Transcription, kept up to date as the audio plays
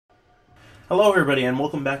Hello, everybody, and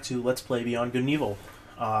welcome back to Let's Play Beyond Good and Evil.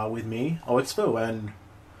 With me, OXFoo, and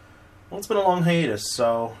well, it's been a long hiatus,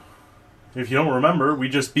 so if you don't remember, we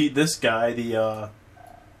just beat this guy, what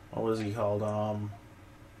was he called? What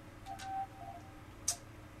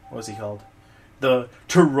was he called? The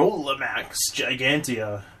Tyrolamax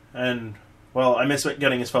Gigantea, and, well, I missed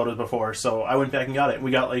getting his photos before, so I went back and got it.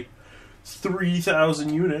 We got, like,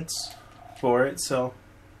 3,000 units for it, so it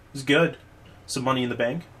was good. Some money in the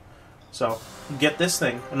bank. So, get this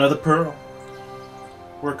thing, another pearl.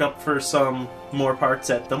 Work up for some more parts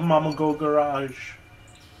at the Mamago Garage.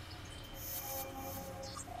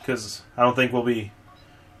 Because I don't think we'll be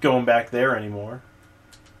going back there anymore.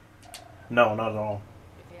 No, not at all.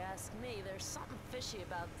 If you ask me, there's something fishy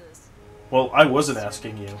about this. Well, I wasn't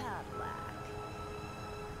asking you. Cadillac.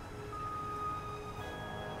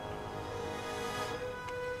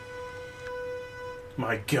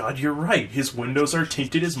 My god, you're right. His windows are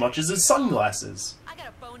tinted as much as his sunglasses. I got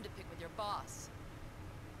a bone to pick with your boss.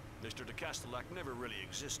 Mr. de Castellac never really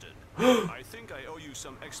existed. I think I owe you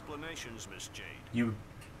some explanations, Miss Jade. You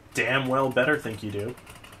damn well better think you do.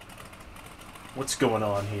 What's going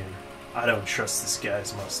on here? I don't trust this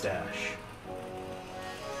guy's mustache.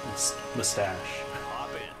 Mustache. Hop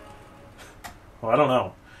in. Well, I don't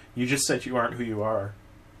know. You just said you aren't who you are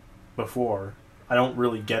before. I don't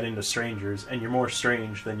really get into strangers, and you're more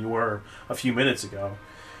strange than you were a few minutes ago.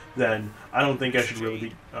 Then I don't think I should really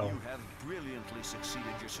be... Oh. You have brilliantly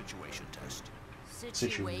succeeded your situation test.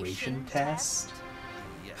 Situation test?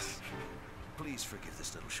 Yes. Please forgive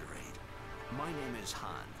this little charade. My name is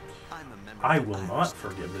Han. I'm a member I of the will Iris not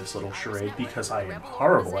forgive this little Iris charade Network, because I am Rebel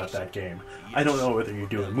horrible at Organization. that game. I don't know whether you're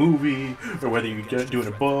doing a movie or whether you're doing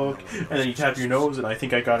a book, and then you tap your nose and I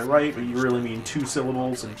think I got it right, but you really mean two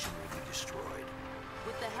syllables. And Population will be destroyed.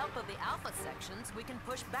 With the help of the Alpha sections, we can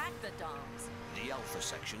push back the DOMs. The Alpha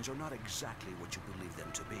sections are not exactly what you believe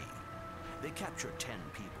them to be. They capture 10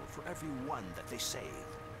 people for every one that they save.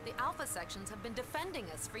 The Alpha sections have been defending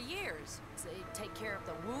us for years. They take care of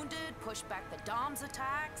the wounded, push back the DOMs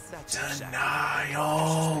attacks. That's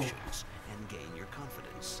Denial. exactly and gain your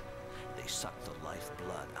confidence. They suck the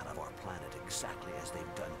lifeblood out of our planet exactly as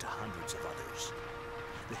they've done to hundreds of others.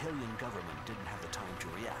 The Hylian government didn't have the time to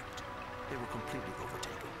react. They were completely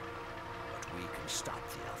overtaken. But we can stop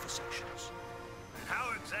the Alpha sections. And how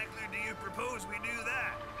exactly do you propose we do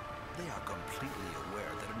that? They are completely aware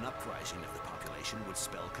that an uprising of the population would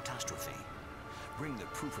spell catastrophe. Bring the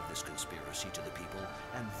proof of this conspiracy to the people,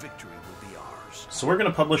 and victory will be ours. so we're going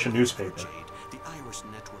to publish a newspaper. Jade, the Iris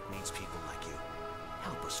Network needs people like you.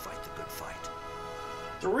 Help us fight the good fight.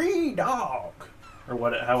 Three dog, or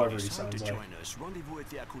what? However he Decide to sounds like. join us. Rendezvous at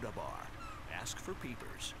the Akuda Bar. Ask for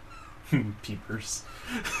peepers. Peepers.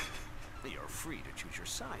 You're free to choose your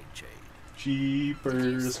side, Jade.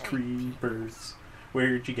 Jeepers creepers.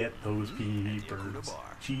 Where'd you get those peepers?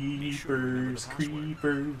 Jeepers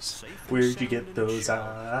creepers. Where'd you get those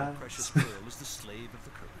Precious eyes? pearl is the slave of the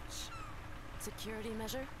curtains. Security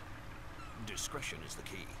measure? Discretion is the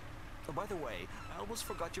key. Oh, by the way, I almost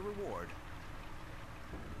forgot your reward.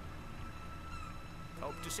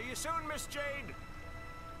 Hope to see you soon, Miss Jade.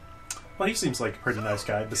 Well, he seems like a pretty nice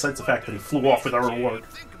guy, besides the fact that he flew off with our reward.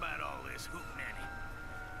 Think about all this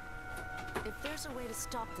hootenanny. If there's a way to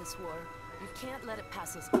stop this war, you can't let it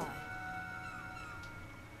pass us by.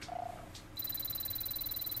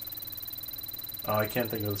 Oh, I can't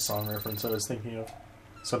think of the song reference I was thinking of.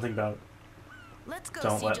 Something about... Let's go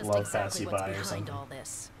Don't see let just love exactly pass you what's by or behind something. all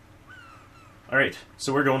this. Alright,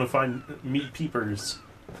 so we're going to meet peepers.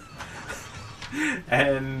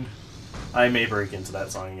 And I may break into that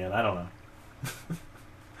song again, I don't know.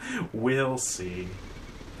 We'll see.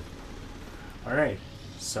 Alright,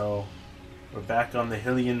 so we're back on the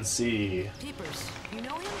Hylian Sea. Peepers, you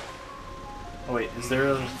know him? Oh wait, is there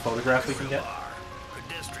a photograph we can get?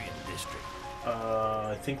 Pedestrian district.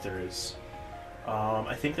 I think there is.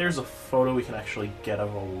 I think there's a photo we can actually get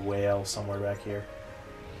of a whale somewhere back here.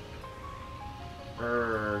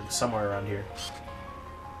 Or somewhere around here.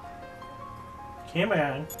 Come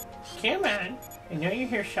on. Come on. I know you're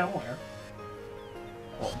here somewhere.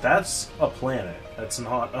 Well, that's a planet. That's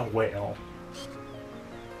not a whale.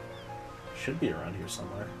 Should be around here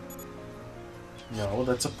somewhere. No,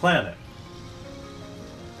 that's a planet.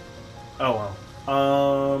 Oh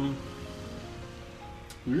well.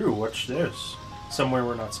 Ooh, what's this? Somewhere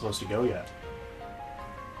we're not supposed to go yet.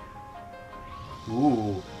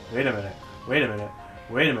 Ooh, wait a minute. Wait a minute.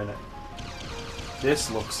 Wait a minute.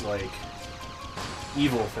 This looks like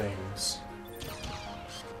evil things.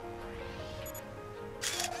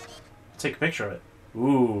 Take a picture of it.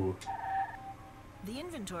 Ooh. The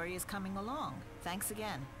inventory is coming along. Thanks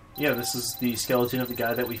again. Yeah, this is the skeleton of the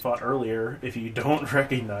guy that we fought earlier, if you don't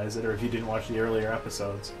recognize it, or if you didn't watch the earlier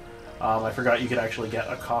episodes. I forgot you could actually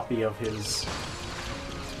get a copy of his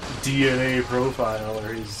DNA profile,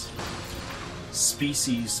 or his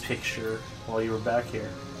species picture, while you were back here.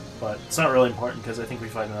 But it's not really important, because I think we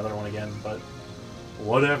fight another one again, but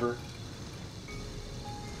whatever.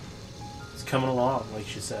 It's coming along, like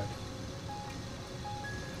she said.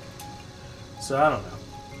 So, I don't know.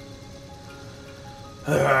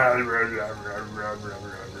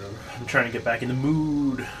 I'm trying to get back in the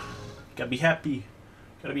mood. Gotta be happy.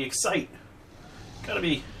 Gotta be excited.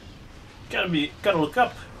 Gotta look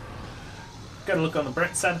up. Gotta look on the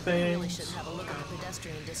bright side of We really things. should have a look at the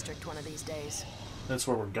pedestrian district one of these days. That's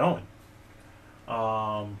where we're going.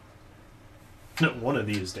 One of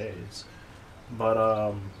these days.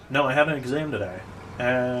 But, no, I had an exam today.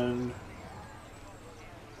 And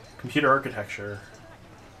computer architecture.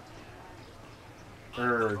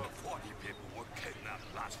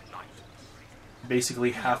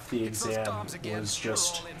 Basically half the exam was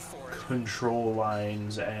just control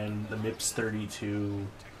lines and the MIPS 32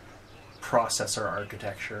 processor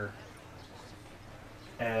architecture.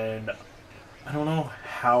 And I don't know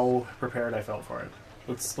how prepared I felt for it.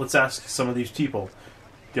 Let's ask some of these people.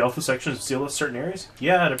 The Alpha sections seal off certain areas?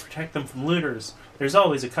 Yeah, to protect them from looters. There's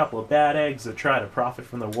always a couple of bad eggs that try to profit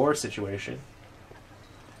from the war situation.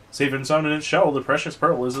 Safe and sound in its shell, the precious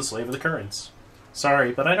pearl is the slave of the currents.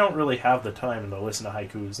 Sorry, but I don't really have the time to listen to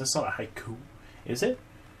haikus. That's not a haiku, is it?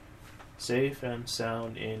 Safe and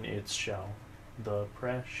sound in its shell, the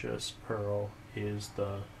precious pearl is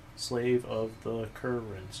the slave of the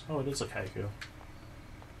currents. Oh, it is a haiku.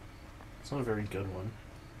 It's not a very good one.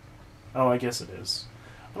 Oh, I guess it is.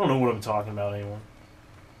 I don't know what I'm talking about anymore.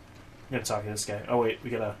 I'm gonna talk to this guy. Oh wait, we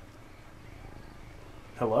gotta...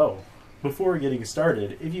 Hello. Before getting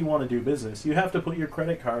started, if you want to do business, you have to put your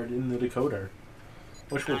credit card in the decoder.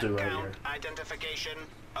 Which we'll do right here. Identification.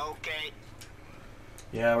 Okay.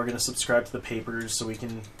 Yeah, we're gonna subscribe to the papers so we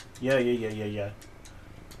can... Yeah.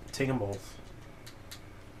 Take them both.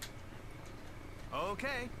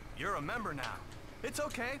 Okay, you're a member now. It's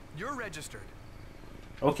okay, you're registered.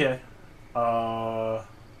 Okay. The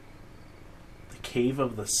Cave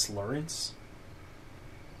of the Slurrents?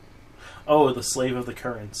 Oh, the Slave of the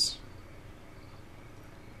Currents.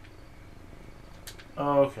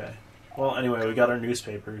 Okay. Well, anyway, we got our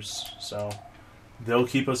newspapers, so they'll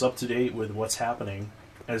keep us up to date with what's happening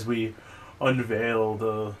as we unveil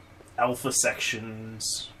the Alpha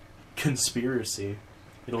Section's conspiracy.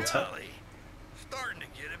 It'll tell... Golly, starting to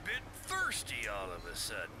get a bit thirsty all of a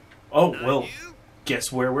sudden. Oh, Not well, you?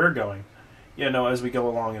 guess where we're going. Yeah, no, as we go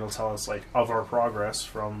along, it'll tell us, like, of our progress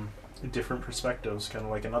from different perspectives, kind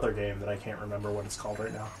of like another game that I can't remember what it's called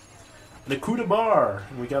right now. The Coup de Bar!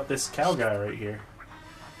 And we got this cow guy right here.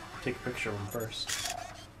 Take a picture of him first.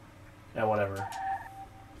 Yeah, whatever.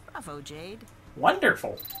 Bravo, Jade.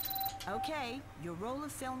 Wonderful! Okay, your roll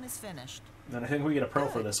of film is finished. And I think we get a pearl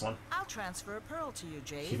for this one. I'll transfer a pearl to you,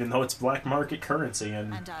 Jade. Even though it's black market currency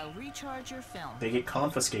and And I'll recharge your film. they get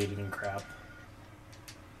confiscated and crap.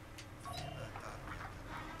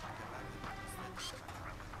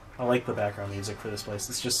 I like the background music for this place.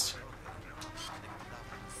 It's just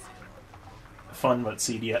fun but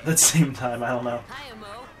seedy at the same time. I don't know. Hiya, Mo.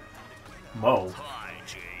 Mo. Hi,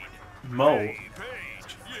 Jade. Mo. Hey,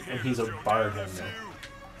 Paige. You And here he's a to throw bartender. down a few?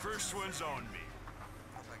 First one's on me.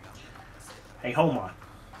 Hey, hold on.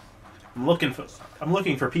 I'm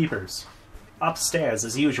looking for peepers. Upstairs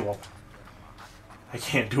as usual. I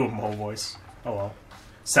can't do a Mo voice. Oh well.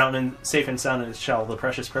 Safe and sound in its shell, the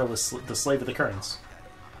precious pearl is the slave of the currents.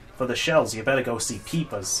 For the shells, you better go see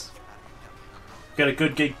peepers. Got a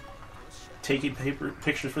good gig taking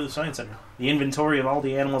pictures for the science center. The inventory of all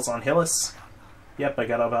the animals on Hillis. Yep, I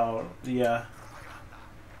got about the.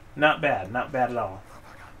 Not bad at all.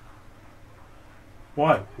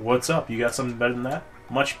 Why? What's up? You got something better than that?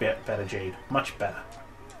 Much better, Jade. Much better.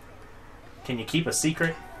 Can you keep a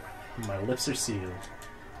secret? My lips are sealed.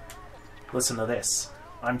 Listen to this.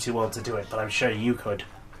 I'm too old to do it, but I'm sure you could.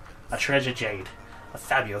 A treasure, Jade. A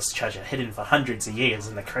fabulous treasure hidden for hundreds of years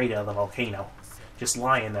in the crater of the volcano. Just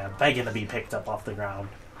lying there, begging to be picked up off the ground.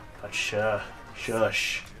 But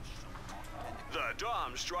shush. The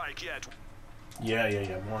Dom strike yet.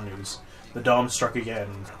 Yeah, more news. The Dom struck again.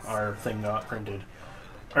 Our thing got printed.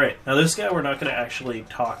 Alright, now this guy we're not going to actually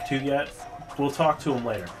talk to yet. We'll talk to him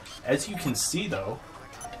later. As you can see, though,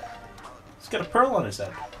 he's got a pearl on his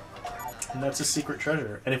head. And that's a secret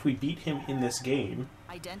treasure. And if we beat him in this game,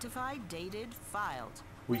 Identified, dated, filed.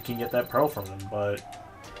 we can get that pearl from him, but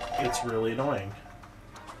it's really annoying.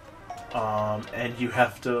 and you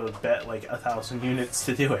have to bet like 1,000 units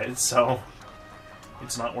to do it, so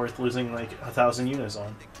it's not worth losing like 1,000 units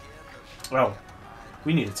on. Well,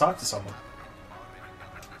 we need to talk to someone.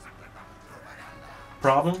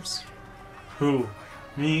 Problems? Who?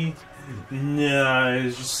 Me? Nah,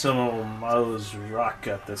 it's just some old Milo's rock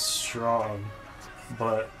got this strong.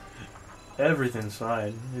 But everything's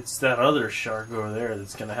fine. It's that other shark over there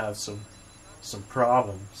that's gonna have some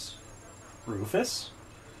problems. Rufus?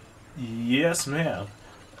 Yes, ma'am.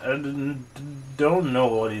 I don't know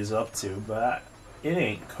what he's up to, but it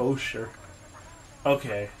ain't kosher.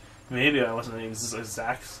 Okay, maybe I wasn't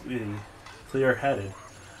exactly clear-headed,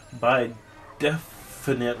 but I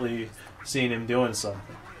definitely seen him doing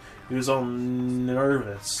something. He was all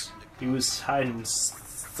nervous. He was hiding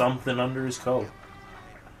something under his coat.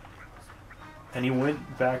 And he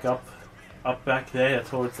went back up back there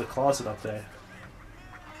towards the closet up there.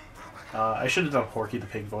 I should have done Porky the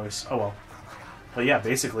Pig voice. Oh well. But yeah,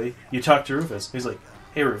 basically, you talk to Rufus. He's like,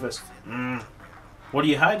 hey Rufus, what are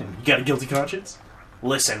you hiding? You got a guilty conscience?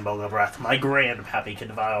 Listen, Bogobreath, my grandpappy could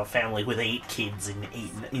devour a family with 8 kids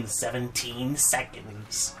in 17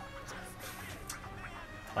 seconds.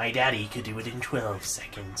 My daddy could do it in 12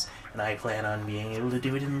 seconds, and I plan on being able to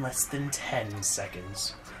do it in less than 10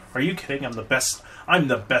 seconds. Are you kidding? I'm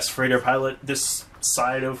the best freighter pilot this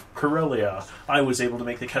side of Corellia. I was able to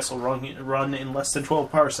make the Kessel run in less than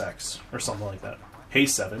 12 parsecs, or something like that. Hey,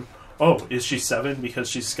 7. Oh, is she 7 because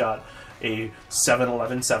she's got a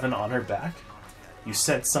 711-7 on her back? You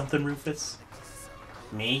said something, Rufus?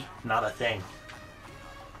 Me? Not a thing.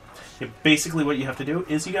 Basically, what you have to do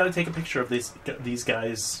is you got to take a picture of these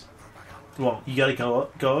guys. Well, you got to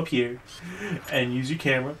go up here and use your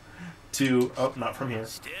camera to... Oh, not from here.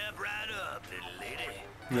 Step right up, little lady.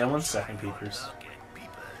 Yeah, 1 second, peepers.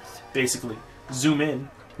 Basically, zoom in,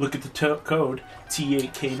 look at the code,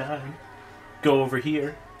 T8K9, go over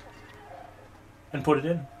here, and put it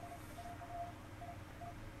in.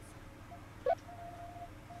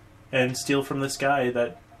 And steal from this guy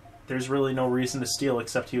that there's really no reason to steal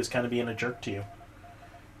except he was kind of being a jerk to you.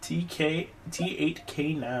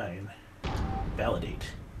 T8K9.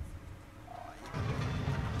 Validate.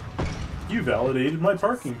 You validated my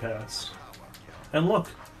parking pass. And look,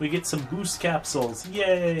 we get some boost capsules.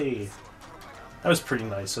 Yay! That was pretty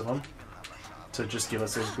nice of them to just give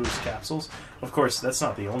us those boost capsules. Of course, that's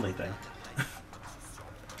not the only thing.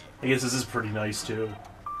 I guess this is pretty nice too.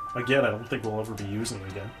 Again, I don't think we'll ever be using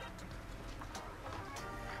it again.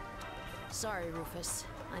 Sorry, Rufus.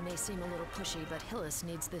 I may seem a little pushy, but Hillis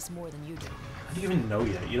needs this more than you do. How do you even know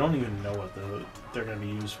yet? You don't even know what they're going to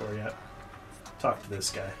be used for yet. Talk to this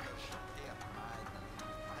guy.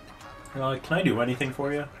 Can I do anything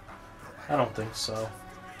for you? I don't think so.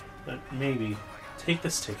 But maybe. Take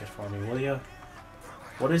this ticket for me, will ya?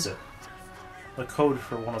 What is it? The code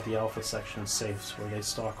for one of the Alpha Section safes where they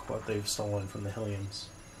stock what they've stolen from the Hillians.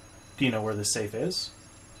 Do you know where the safe is?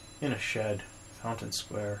 In a shed. Fountain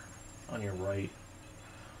Square. On your right.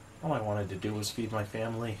 All I wanted to do was feed my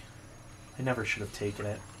family. I never should have taken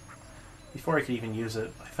it. Before I could even use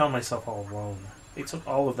it, I found myself all alone. They took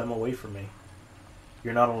all of them away from me.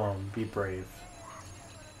 You're not alone. Be brave.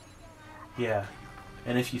 Yeah,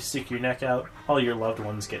 and if you stick your neck out, all your loved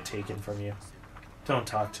ones get taken from you. Don't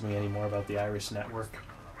talk to me anymore about the Iris Network.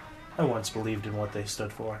 I once believed in what they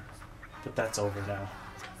stood for, but that's over now.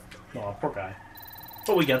 Aw, poor guy.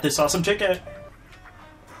 But we got this awesome ticket!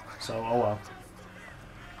 So, oh well.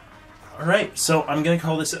 Alright, so I'm going to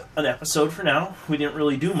call this an episode for now. We didn't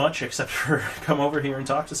really do much except for come over here and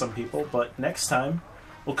talk to some people, but next time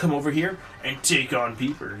we'll come over here and take on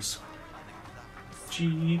Peepers.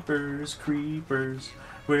 Jeepers creepers,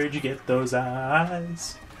 where'd you get those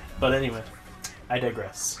eyes? But anyway, I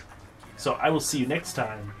digress. So I will see you next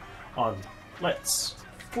time on Let's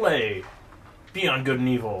Play Beyond Good and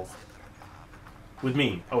Evil with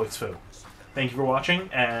me, OXFoo. Thank you for watching,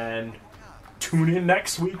 and tune in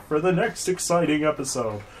next week for the next exciting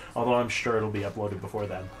episode. Although I'm sure it'll be uploaded before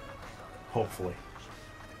then. Hopefully.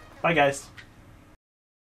 Bye, guys.